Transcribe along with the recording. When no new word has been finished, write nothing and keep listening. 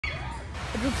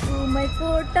रुकुमै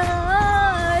कोटा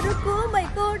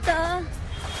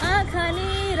आँखाले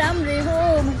राम्रै हो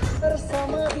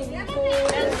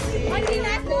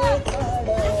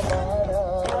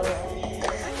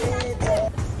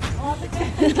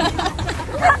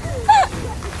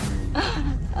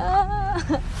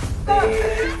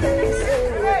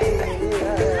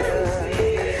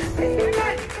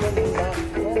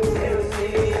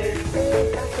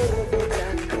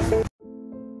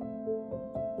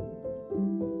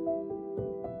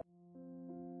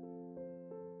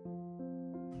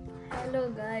Hello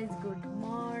guys, good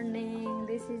morning.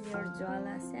 This is your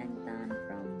Jwala Sangtan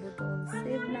from Butol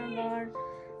Srinagar.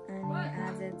 अनि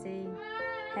आज चाहिँ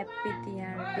ह्याप्पी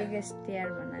तिहार बिगेस्ट तिहार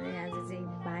भन्नाले आज चाहिँ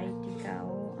भाइटिका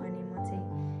हो। अनि म चाहिँ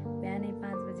बिहानै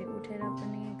 5 बजे उठेर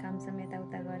पनि कामसाम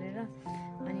यताउता गरेर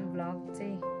अनि भ्लग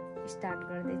चाहिँ स्टार्ट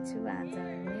गर्दैछु। आज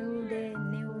न्यू डे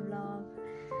न्यू भ्लग।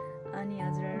 अनि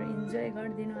हजुरहरू इन्जोय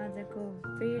गरिदिनु आजको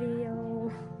भिडियो।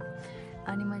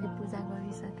 अनि मैले पूजा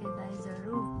गरिसकेँ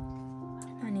गाइजहरू।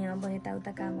 अनि अब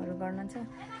यताउता कामहरू गर्न छ।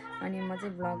 अनि म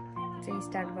चाहिँ भ्लग चाहिँ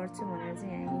स्टार्ट गर्छु भनेर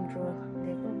चाहिँ यहाँ इन्ट्रो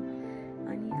दिएको।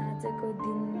 अनि आजको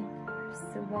दिन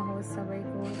शुभ होस्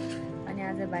सबैको। अनि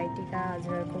आज भाइटिका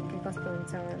हजुरहरूको के कस्तो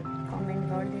हुन्छ कमेन्ट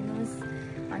गरिदिनुहोस्।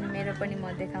 अनि मेरो पनि म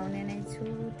देखाउने नै छु।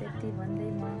 त्यति भन्दै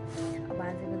म अब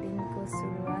आजको दिनको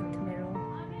सुरुवात मेरो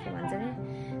के भन्छ नि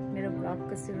मेरो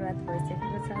भ्लगको सुरुवात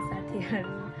भइसकेको छ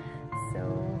साथीहरू। सो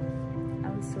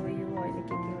अब सो यु अहिले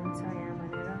के हुन्छ यहाँ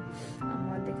भनेर म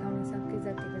देखाउन सक्छु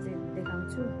जतिको चाहिँ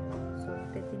देखाउँछु। सो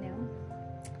त्यति नै हो।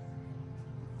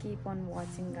 Keep on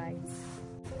watching guys.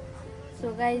 So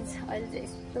guys अहिले चाहिँ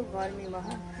यस्तो गर्मी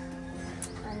भयो।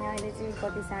 अनि अहिले चाहिँ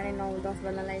कति 9:30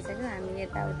 बज्न लागिसक्यो। हामी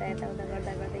यताउता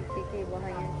गर्दा गर्दै के भयो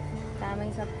यहाँ कामै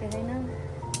सकेको छैन।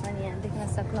 अनि यहाँ देख्न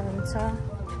सक्नुहुन्छ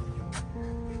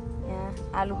यहाँ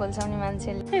आलु खोल्साउने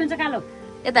मान्छेले हुन्छ कालो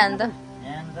यता हो नि त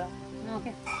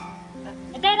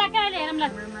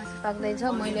पाक्दैछ।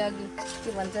 मैले अघि के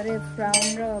भन्छ अरे फ्राउन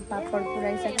र पापड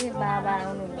पुऱ्याइसकेँ। बाबा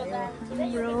आउनुभयो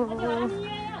हाम्रो।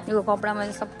 यो कपडा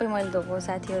मैले सबै मैले धोएको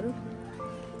साथीहरू।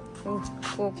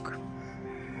 कोक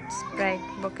स्प्राइट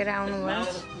बोकेर आउनुभयो।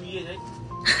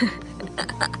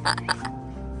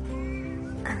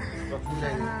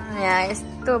 यहाँ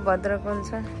यस्तो भद्रकोल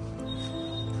छ।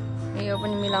 यो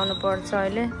पनि मिलाउनु पर्छ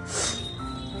अहिले।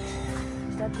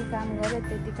 जति काम गरे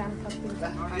त्यति काम सकिन्छ।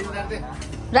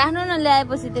 राख्नु न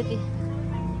ल्याएपछि त्यति।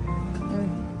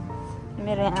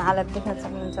 मेरो यहाँ हालत देख्न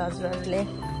सक्नुहुन्छ हजुरहरूले।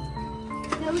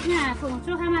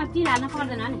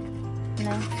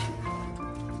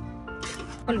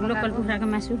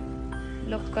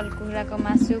 लोकल कुखुराको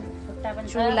मासु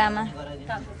चुलामा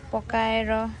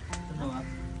पकाएर।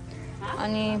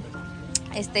 अनि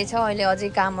यस्तै छ अहिले अझै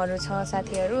कामहरू छ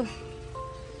साथीहरू।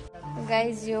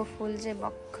 गाइज यो फुल चाहिँ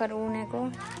भर्खर उनेको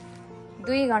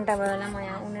 2 घन्टा भयो होला म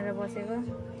यहाँ उनेर बसेको।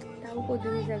 टाउको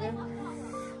दुइसक्यो।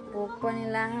 भोक पनि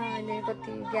लाग्यो। अहिले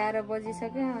कति 11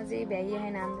 बजिसक्यो। अझै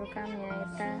भ्याइएन हाम्रो काम। यहाँ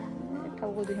यता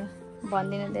टाउको दुख्यो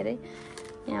भन्दिनँ धेरै।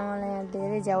 यहाँ मलाई यहाँ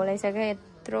धेरै झ्याउ लगाइसक्यो।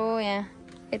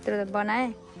 यत्रो त बनाएँ।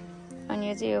 अनि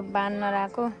यो चाहिँ यो बान्न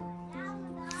राखेको।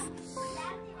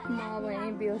 म अब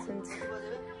यहीँ बेहोस हुन्छु।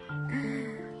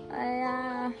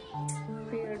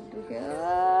 पेट दुख्यो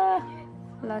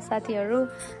ल साथीहरू।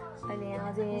 अहिले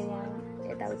यहाँ अझै यहाँ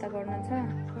यताउता गर्न छ।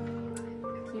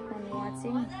 Keep on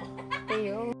watching. त्यही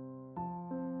हो।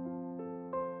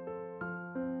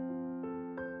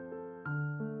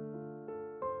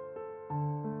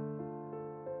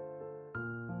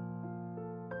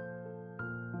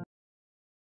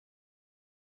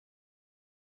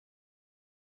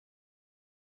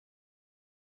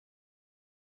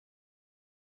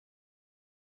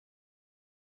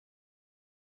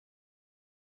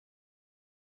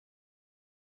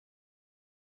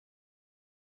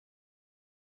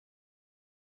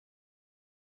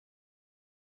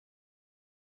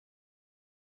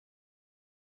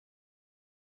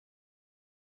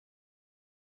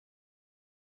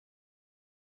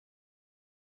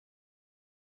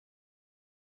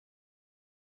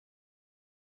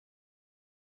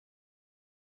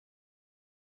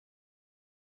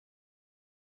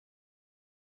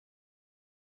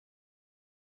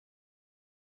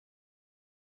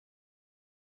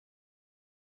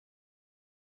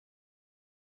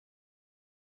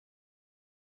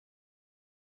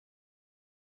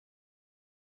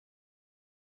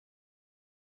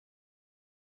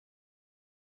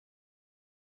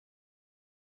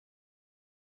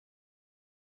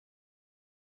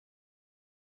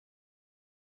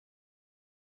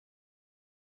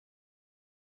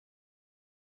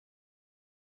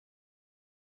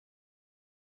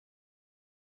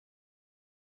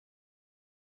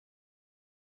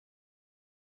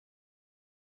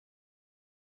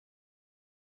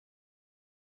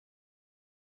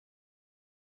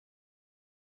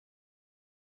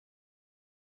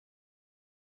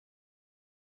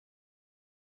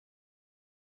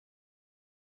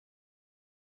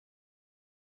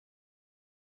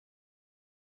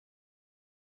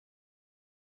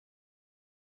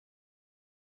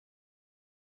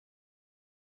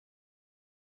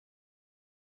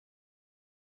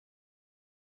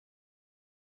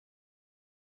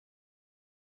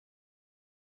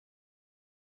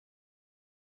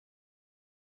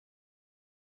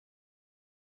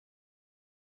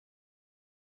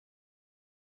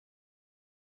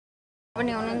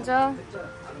 पनि हुनुहुन्छ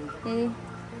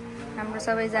हाम्रो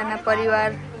सबैजना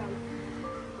परिवार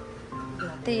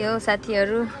त्यही हो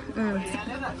साथीहरू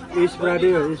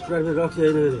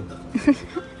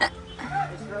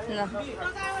ल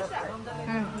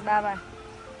बाबा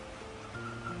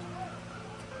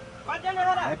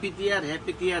Happy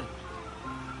Tiar.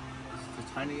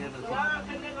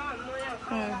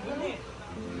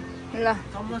 ल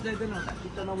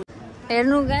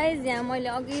हेर्नु गाइज यहाँ मैले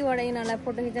अघिबाट यिनीहरूलाई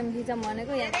फोटो खिचौँ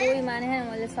भनेको यहाँ कोही माने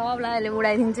मैले सबलाई अहिले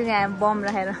उडाइदिन्छु यहाँ बम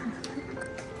राखेर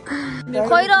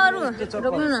खोइ र अरू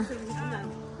रोक्नु न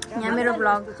यहाँ मेरो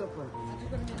भ्लग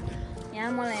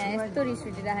यहाँ मलाई यहाँ यस्तो रिस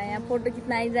उठिरहेको यहाँ फोटो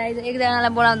खिच्न आइज एकजनालाई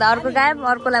बोलाउँदा अर्को गायब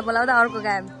अर्कोलाई बोलाउँदा अर्को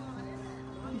गायब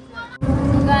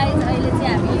गाइज अहिले चाहिँ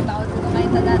हामी भाउजूको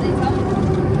माइत जाँदैछौँ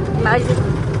भाउजू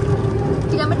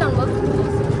टिका मेटाउनु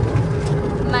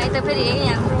भयो माइत फेरि यही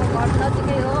हाम्रो घर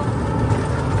नजिकै हो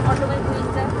अटोमै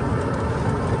पुगिन्छ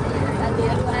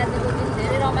साथीहरू आजको दिन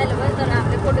धेरै रमाइलो भयो तर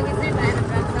हामीले फोटो खिच्नै पाएन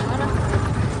प्राप्तसँग न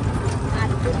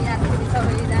हातपुरी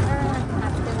सबैजना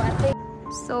हातले बाटे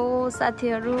सो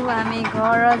साथीहरू हामी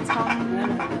घर छौँ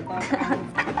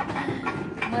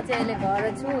म चाहिँ अहिले घर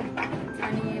छु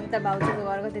अनि उता भाउजूको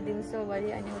घर गएको दिउँसोभरि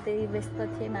अनि उतै व्यस्त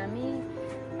थियौँ हामी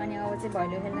अनि अब चाहिँ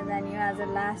भैलो खेल्न जाने हो आज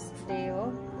लास्ट डे हो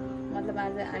मतलब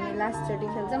आज हामी लास्टचोटि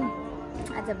खेल्छौँ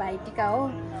आज भाइटिका हो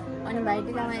अनि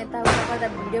भाइटिकामा यताउता गर्दा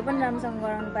भिडियो पनि राम्रोसँग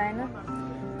गराउनु पाएन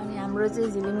अनि हाम्रो चाहिँ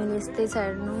झिलिमिली यस्तै छ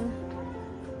हेर्नु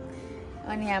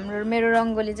अनि मेरो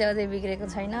रङ्गोली चाहिँ अझै बिग्रेको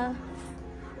छैन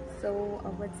सो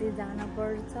अब चाहिँ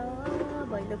जानुपर्छ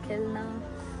भैलो खेल्न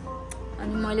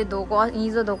अनि मैले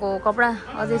हिजो धोको कपडा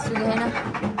अझै सुकेन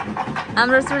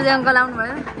हाम्रो सूर्य अङ्कल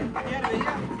आउनुभयो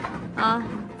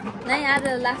नै आज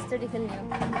लास्टचोटि खेल्ने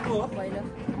हो भैलो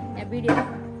यहाँ भिडियो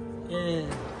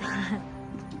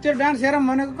त्यो डान्स हेरौँ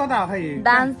भनेको कता हो खै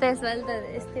डान्स त्यसपालि त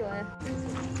यस्तै भयो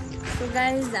सो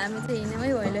गाइज हामी चाहिँ हिँड्यौँ है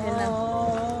भैलो खेल्न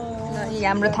ल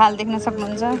हाम्रो थाल देख्न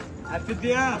सक्नुहुन्छ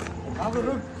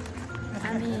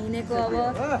हामी हिँडेको अब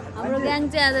हाम्रो ग्याङ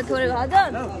चाहिँ आज थोरै हजुर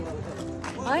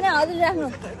होइन हजुर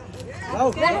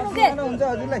राख्नु के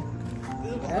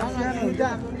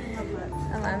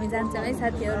अब हामी जान्छौँ है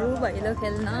साथीहरू भैलो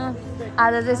खेल्न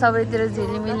आज चाहिँ सबैतिर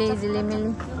झिलिमिली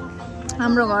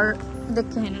हाम्रो घर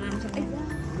देख्यो होइन राम्रोसँग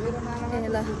ए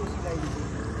ल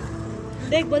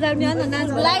देख बजाउने हो न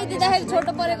लगाइदिँदाखेरि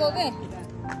छोटो परेको हो कि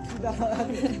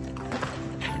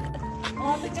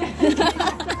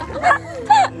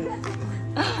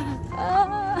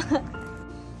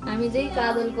हामी चाहिँ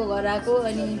काजलको घर आएको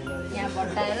अनि यहाँ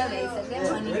भट्टाएर ल्याइसक्यौँ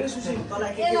अनि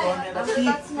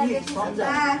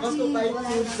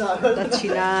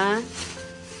दक्षिणा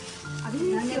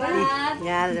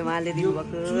यहाँ उहाँले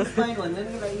दिनुभएको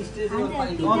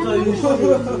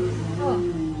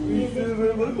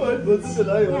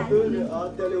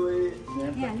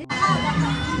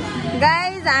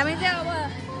गाइज हामी चाहिँ अब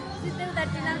सिधै उता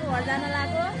टिनाको घर जान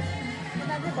लाग्यो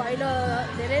उता चाहिँ भैलो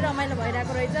धेरै रमाइलो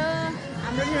भइरहेको रहेछ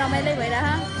हाम्रो पनि रमाइलै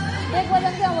भइरहेको एक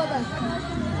बजाउँ चाहिँ अब त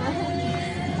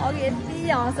अघि यति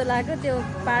हँसो लाग्यो त्यो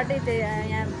पार्टै त्यो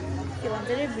यहाँ के भन्छ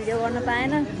अरे भिडियो गर्न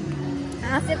पाएन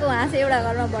हाँसेको एउटा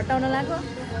घरमा भट्टाउन लाग्यो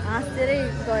हाँसेरै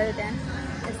गयो त्यहाँ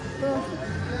यस्तो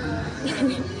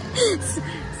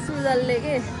सुजलले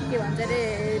के भन्छ अरे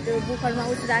त्यो बुखरमा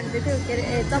उस राखिदिएको थियो के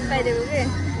अरे चप्काइदिएको के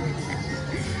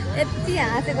यति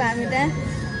हाँसेको हामी त्यहाँ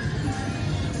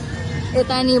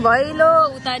यता नि भैलो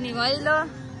उता नि भैलो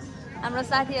हाम्रो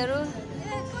साथीहरू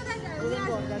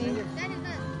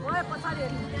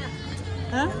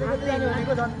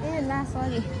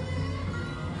सरी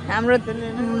हाम्रो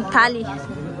थाली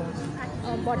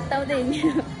भट्टाउँदै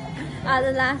हिँड्यो आज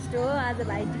लास्ट हो आज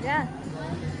भाइटिका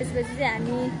त्यसपछि चाहिँ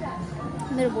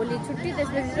हामी मेरो भोलि छुट्टी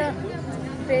त्यसपछि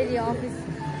चाहिँ फेरि अफिस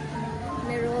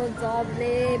मेरो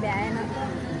जबले भ्याएन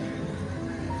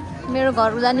मेरो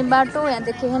घर जाने बाटो यहाँ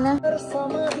देखेन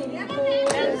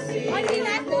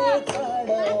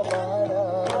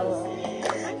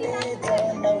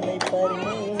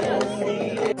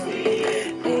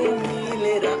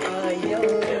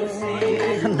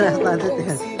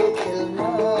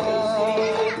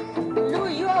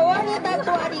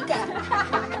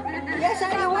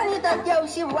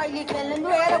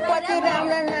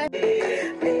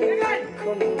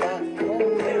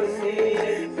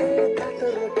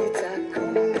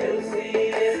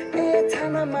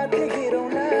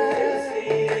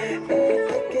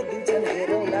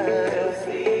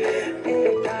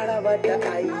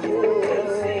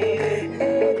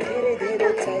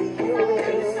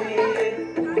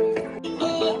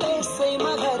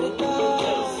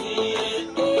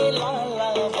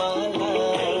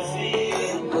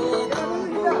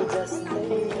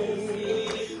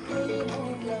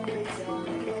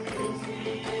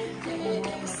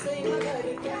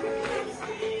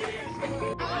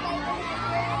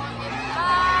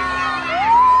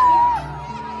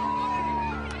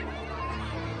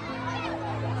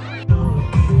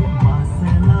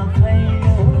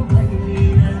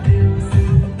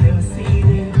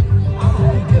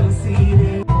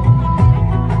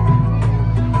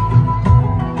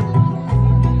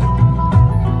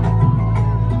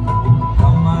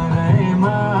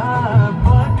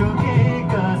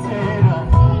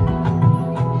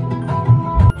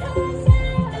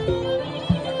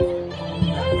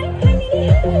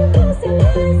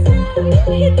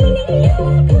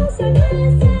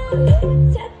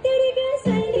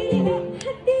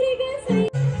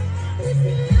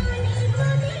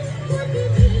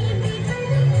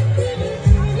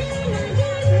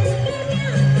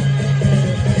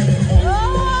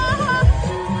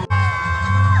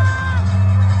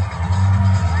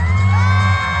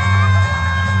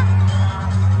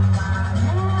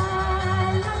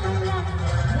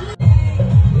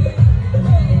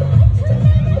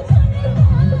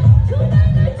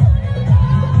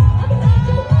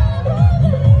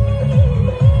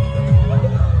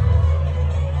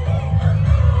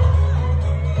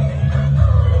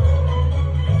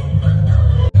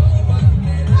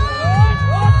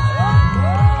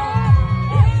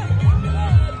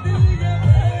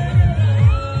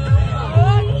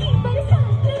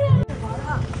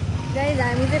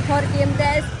फर्कियौँ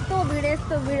त्यहाँ यस्तो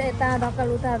भिड यता ढकल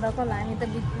उता ढकल हामी त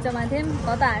बिचमा थियौँ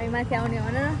कता हामी माथि आउने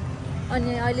भनेर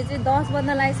अनि अहिले चाहिँ 10 बज्न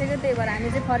लागिसक्यो त्यही भएर हामी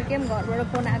चाहिँ फर्क्यौँ घरबाट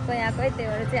फोन आएको त्यही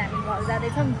भएर चाहिँ हामी घर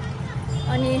जाँदैछौँ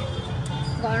अनि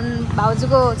घर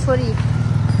भाउजूको छोरी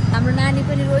हाम्रो नानी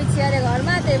पनि रोइछि अरे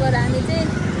घरमा त्यही भएर हामी चाहिँ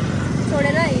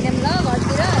छोडेर हिँड्यौँ ल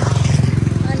घरतिर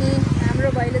अनि हाम्रो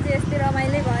भैलो चाहिँ यस्तै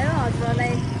रमाइलो भयो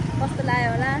हजुरहरूलाई कस्तो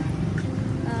लाग्यो होला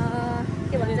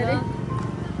के भन्छ अरे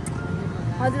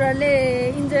हजुरहरूले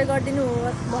इन्जोय गरिदिनु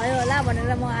भयो होला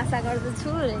भनेर म आशा गर्दछु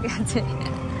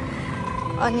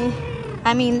अनि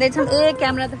हामी हिँड्दैछौँ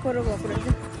क्यामेरा त फोरो भएको रहेछ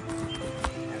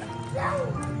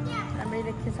राम्रै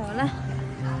देख्दैछ होला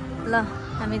ल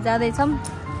हामी जाँदैछौँ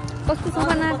कस्तो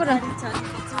सामान आएको र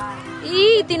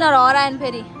तिनीहरू हराएन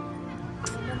फेरि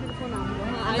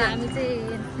हामी चाहिँ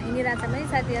हिँडिरहेको छौँ है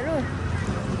साथीहरू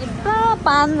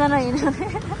 5 जना हिँड्यो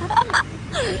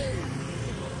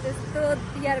त्यस्तो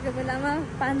तिहारको बेलामा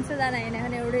 500 जना हिँड्यो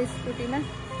भने एउटै स्कुटीमा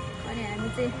अनि हामी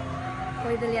चाहिँ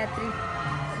पैदल यात्री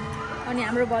अनि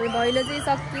हाम्रो भैलो चाहिँ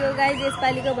सकियो गाइस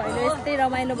यसपालिको भैलो यस्तै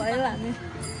रमाइलो भयो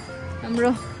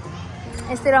हाम्रो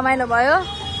यस्तै रमाइलो भयो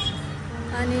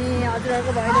अनि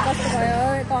हजुरहरूको भैलो कस्तो भयो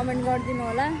कमेन्ट गरिदिनु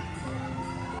होला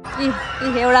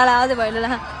एउटालाई आउँदै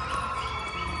भैलोलाई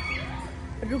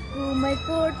रुकुमै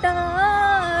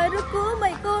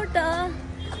कोटा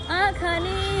आँखा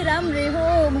नि राम्रै हो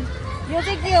यो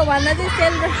चाहिँ के हो भन्दा चाहिँ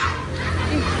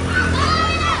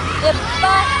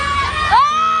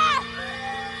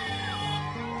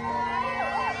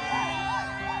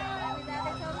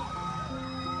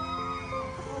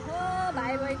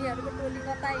भाइ बहिनीहरूको टोली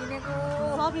कता हिँडेको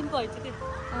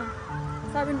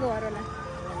सबिनको घर होला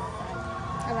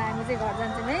अब हामी चाहिँ घर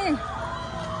जान्छौँ है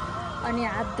अनि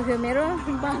हात दुख्यो मेरो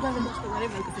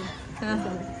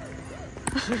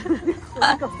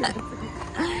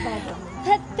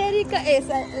के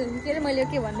अरे मैले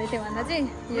के भन्दै थिएँ भन्दा चाहिँ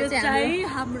यो चाहिँ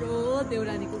हाम्रो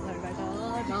देउरानीको घरबाट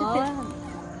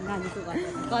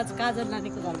काजल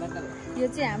नानीको घरबाट यो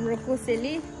चाहिँ हाम्रो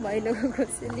कोसेली भैलोको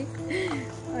कोसेली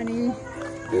अनि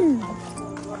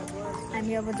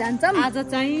हामी अब जान्छौँ आज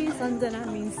चाहिँ सञ्जना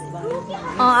मिस भयो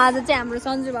आज चाहिँ हाम्रो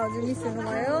सन्जु भाउजू मिस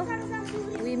हुनुभयो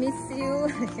वी मिस यु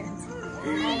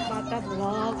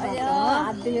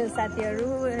साथीहरू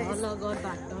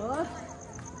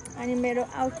अनि मेरो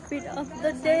आउटफिट अफ द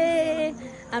डे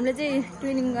हामीले चाहिँ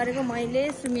ट्विनिङ गरेको मैले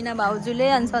सुमिना भाउजूले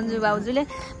अनि सन्जु भाउजूले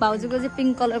भाउजूको चाहिँ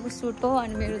पिङ्क कलरको सुट हो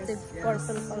अनि मेरो चाहिँ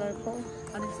पर्पल कलरको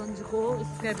अनि सन्जु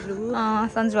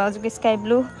भाउजूको स्काई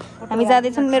ब्लू हामी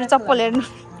जाँदैछौँ मेरो चप्पल हेर्नु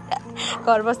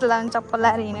घर बस्दा लाने चप्पल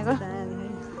लाएर हिँडेको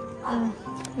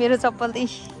मेरो चप्पल त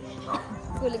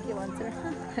कसले के भन्छ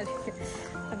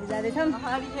हामी जाँदैछौँ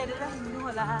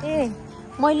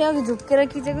मैले अघि झुक्केर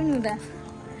खिचेको नि उता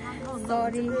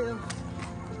सरी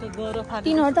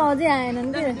तिनीहरू त अझै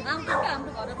आएनन् कि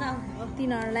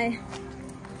तिनीहरूलाई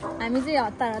हामी चाहिँ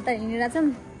हतार हिँडिरहेछौँ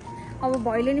अब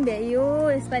भैलो नि भ्याइयो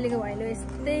यसपालिको भैलो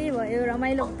यस्तै भयो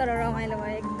रमाइलो तर रमाइलो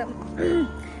भयो एकदम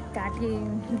घाँटी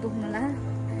दुख्नुला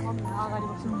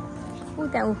ऊ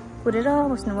त्यहाँ कुरेर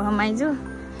बस्नुभयो माइजू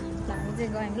हामी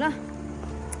चाहिँ गयौँ ल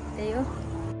त्यही हो